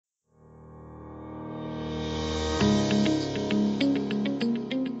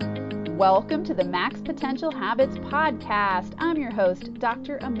Welcome to the Max Potential Habits podcast. I'm your host,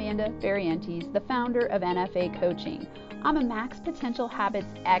 Dr. Amanda Barrientez, the founder of NFA Coaching. I'm a Max Potential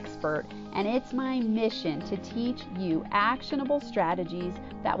Habits expert, and it's my mission to teach you actionable strategies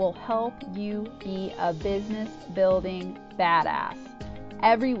that will help you be a business building badass.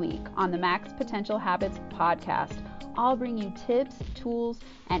 Every week on the Max Potential Habits podcast, I'll bring you tips, tools,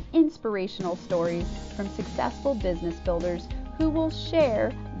 and inspirational stories from successful business builders who will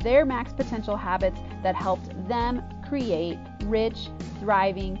share their max potential habits that helped them create rich,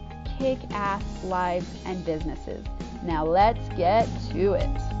 thriving, kick-ass lives and businesses. Now let's get to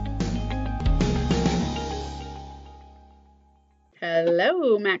it.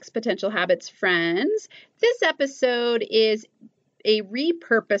 Hello, Max Potential Habits friends. This episode is a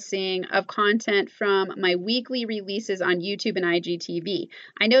repurposing of content from my weekly releases on YouTube and IGTV.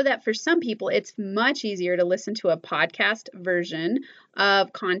 I know that for some people, it's much easier to listen to a podcast version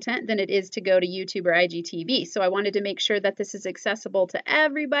of content than it is to go to YouTube or IGTV. So I wanted to make sure that this is accessible to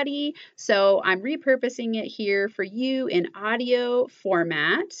everybody. So I'm repurposing it here for you in audio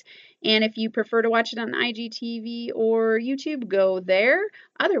format. And if you prefer to watch it on IGTV or YouTube, go there.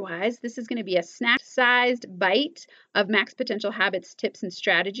 Otherwise, this is going to be a snack-sized bite of Max Potential Habits tips and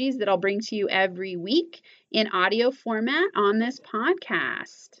strategies that I'll bring to you every week in audio format on this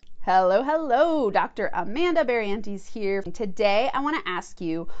podcast. Hello, Dr. Amanda Barrientez here. Today, I want to ask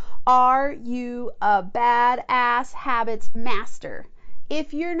you, are you a badass habits master?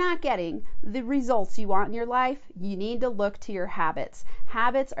 If you're not getting the results you want in your life, you need to look to your habits.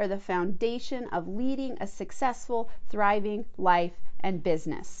 Habits are the foundation of leading a successful, thriving life and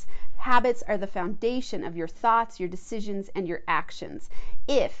business. Habits are the foundation of your thoughts, your decisions, and your actions.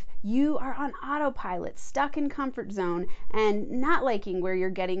 If you are on autopilot, stuck in comfort zone, and not liking where you're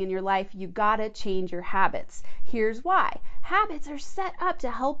getting in your life, you gotta change your habits. Here's why. Habits are set up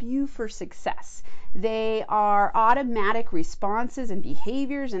to help you for success. They are automatic responses and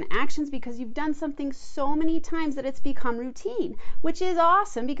behaviors and actions because you've done something so many times that it's become routine, which is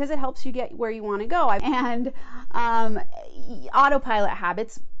awesome because it helps you get where you want to go. And autopilot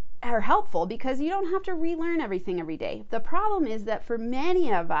habits are helpful because you don't have to relearn everything every day. The problem is that for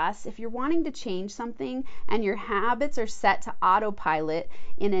many of us, if you're wanting to change something and your habits are set to autopilot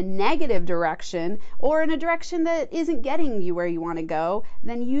in a negative direction or in a direction that isn't getting you where you want to go,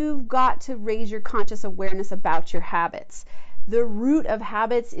 then you've got to raise your conscious awareness about your habits. The root of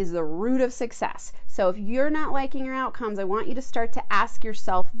habits is the root of success. So if you're not liking your outcomes, I want you to start to ask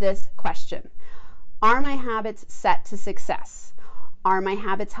yourself this question. Are my habits set to success? Are my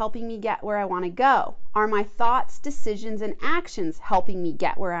habits helping me get where I want to go? Are my thoughts, decisions, and actions helping me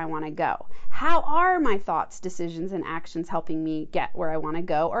get where I want to go? How are my thoughts, decisions, and actions helping me get where I want to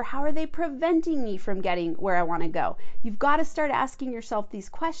go? Or how are they preventing me from getting where I want to go? You've got to start asking yourself these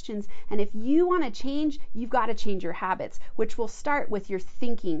questions. And if you want to change, you've got to change your habits, which will start with your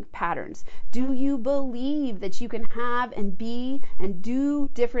thinking patterns. Do you believe that you can have and be and do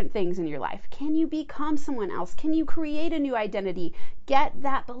different things in your life? Can you become someone else? Can you create a new identity? Get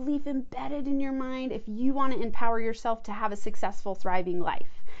that belief embedded in your mind if you want to empower yourself to have a successful, thriving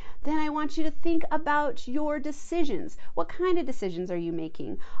life. Then I want you to think about your decisions. What kind of decisions are you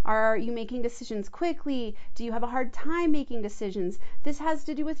making? Are you making decisions quickly? Do you have a hard time making decisions? This has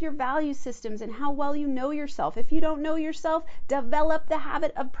to do with your value systems and how well you know yourself. If you don't know yourself, develop the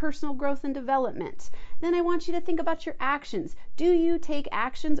habit of personal growth and development. Then I want you to think about your actions. Do you take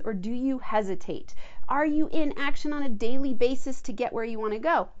actions or do you hesitate? Are you in action on a daily basis to get where you want to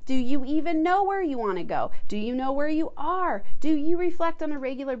go? Do you even know where you want to go? Do you know where you are? Do you reflect on a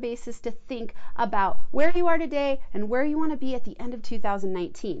regular basis to think about where you are today and where you want to be at the end of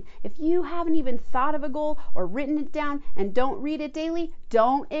 2019? If you haven't even thought of a goal or written it down and don't read it daily,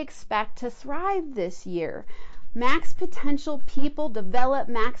 don't expect to thrive this year. Max potential people develop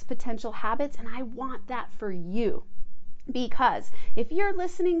max potential habits, and I want that for you. Because if you're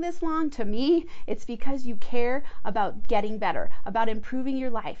listening this long to me, it's because you care about getting better, about improving your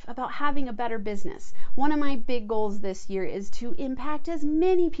life, about having a better business. One of my big goals this year is to impact as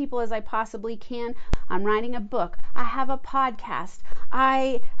many people as I possibly can. I'm writing a book. I have a podcast.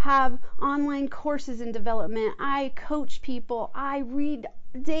 I have online courses in development. I coach people. I read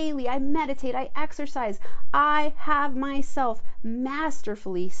daily. I meditate. I exercise. I have myself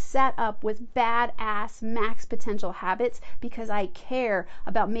masterfully set up with badass max potential habits because I care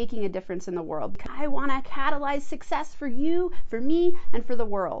about making a difference in the world. I want to catalyze success for you, for me, and for the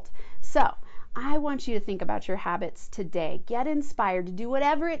world. So I want you to think about your habits today. Get inspired to do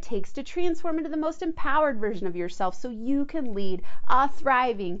whatever it takes to transform into the most empowered version of yourself so you can lead a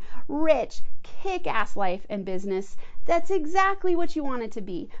thriving, rich, kick-ass life and business That's exactly what you want it to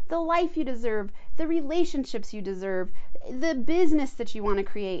be. The life you deserve, the relationships you deserve, the business that you want to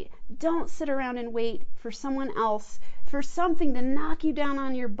create. Don't sit around and wait for someone else, for something to knock you down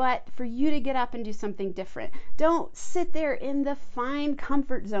on your butt, for you to get up and do something different. Don't sit there in the fine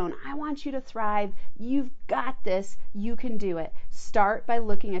comfort zone. I want you to thrive. You've got this. You can do it. Start by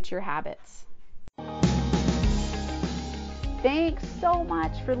looking at your habits. Thanks so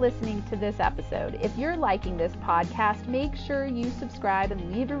much for listening to this episode. If you're liking this podcast, make sure you subscribe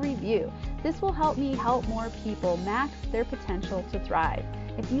and leave a review. This will help me help more people max their potential to thrive.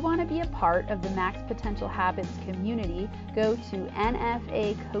 If you want to be a part of the Max Potential Habits community, go to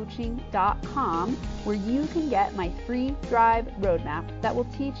nfacoaching.com where you can get my free Thrive roadmap that will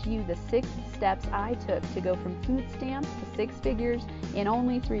teach you the 6 steps I took to go from food stamps to 6 figures in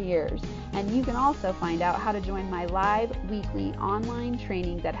only 3 years. And you can also find out how to join my live weekly online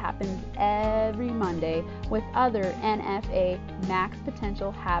training that happens every Monday with other NFA Max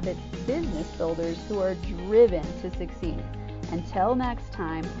Potential Habits business builders who are driven to succeed. Until next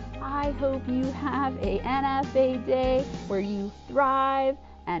time, I hope you have a NFA day where you thrive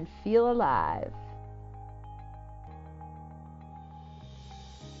and feel alive.